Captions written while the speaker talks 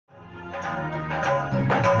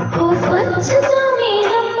स्वच्छता में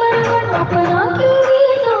number one, अपना के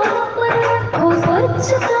लिए तो नंबर वन, वो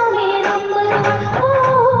स्वच्छता में नंबर वन,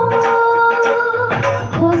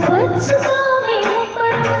 वो स्वच्छता में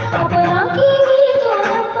नंबर वन, अपना के लिए तो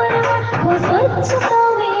नंबर वन, वो स्वच्छता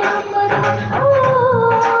में नंबर वन।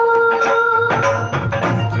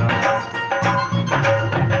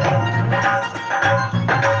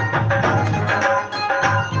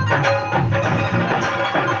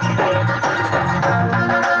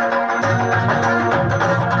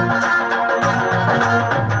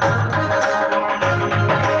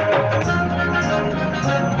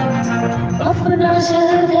 अपना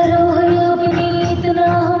शहर धरोहर अपनी इतना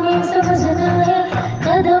हमें समझना है,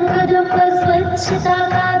 कदम कदम पर स्वच्छता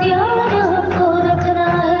का ध्यान हमको रखना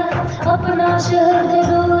है। अपना शहर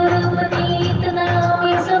धरोहर अपनी इतना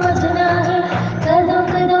हमें समझना है, कदम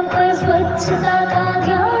कदम पर स्वच्छता का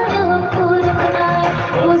ध्यान हमको रखना है।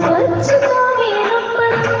 वो स्वच्छता में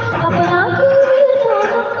नंबर वन, अपना के लिए तो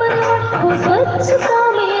नंबर वन, वो स्वच्छता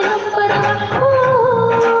में नंबर वन।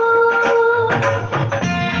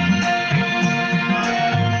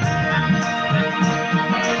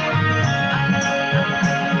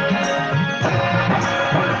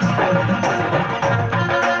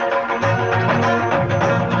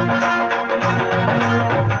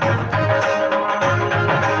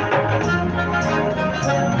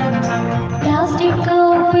 प्लास्टिक का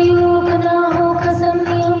उपयोग ना हो, कसम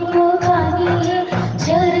भी हमको खानी है।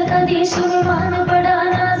 शहर का देश में मान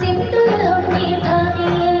बढ़ाना जिंदगी हमने ठानी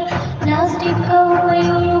है। प्लास्टिक का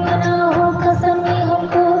उपयोग ना हो, कसम भी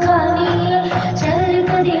हमको खानी है। शहर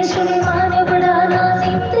का देश में मान बढ़ाना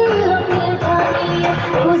जिंदगी हमने ठानी है।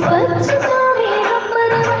 वो स्वच्छता में नंबर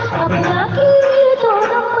वन, अपना के लिए तो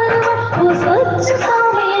नंबर वन, वो स्वच्छता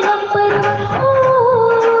में नंबर वन।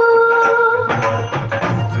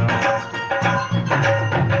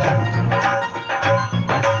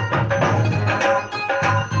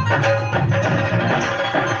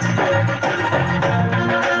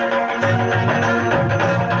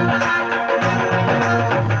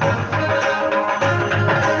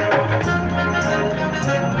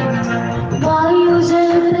 वायु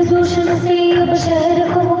जल प्रदूषण से अब शहर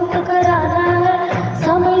को मुक्त कराना है।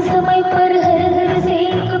 समय समय पर हर घर से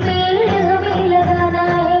एक पेड़ हमें लगाना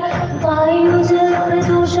है। वायु जल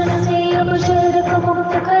प्रदूषण से अब शहर को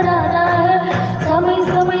मुक्त कराना है। समय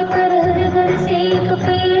समय पर हर घर से एक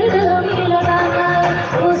पेड़ हमें लगाना है।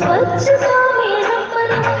 वो स्वच्छता में नंबर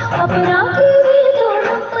वन, अपना के लिए तो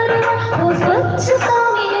नंबर वन, वो स्वच्छता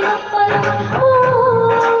में नंबर वन।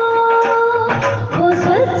 वो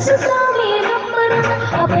स्वच्छता में नंबर वन,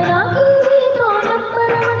 अपना के लिए तो नंबर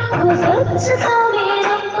वन, वो स्वच्छता में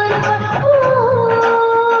नंबर वन।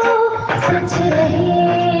 स्वच्छ रहे,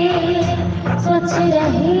 स्वच्छ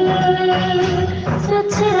रहे,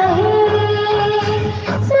 स्वच्छ रहे,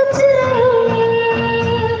 स्वच्छ रहे,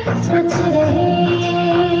 स्वच्छ रहे,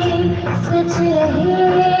 स्वच्छ रहे,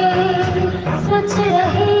 स्वच्छ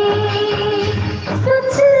रहे,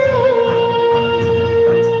 स्वच्छ रहे।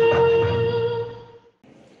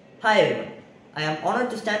 Hi everyone, I am honored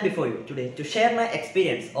to stand before you today to share my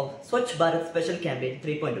experience of Swachh Bharat Special Campaign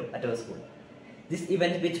 3.0 at our school. This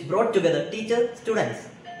event, which brought together teachers, students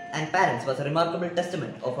and parents, was a remarkable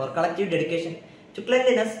testament of our collective dedication to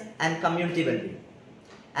cleanliness and community well-being.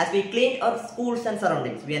 As we cleaned our schools and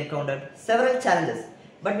surroundings, we encountered several challenges,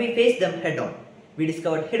 but we faced them head-on. We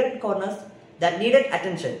discovered hidden corners that needed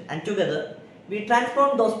attention, and together we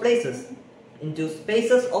transformed those places into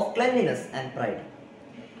spaces of cleanliness and pride.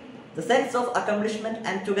 The sense of accomplishment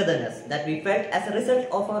and togetherness that we felt as a result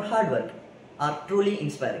of our hard work are truly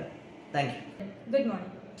inspiring. Thank you. Good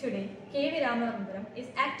morning. Today, KV Ramanandaram is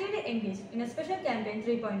actively engaged in a special campaign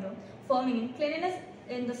 3.0, forming in cleanliness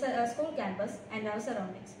in the school campus and our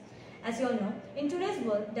surroundings. As you all know, in today's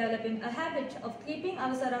world, developing a habit of keeping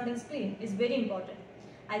our surroundings clean is very important.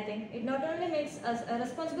 I think it not only makes us a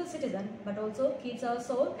responsible citizen, but also keeps our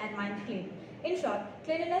soul and mind clean. In short,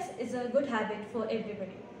 cleanliness is a good habit for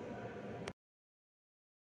everybody.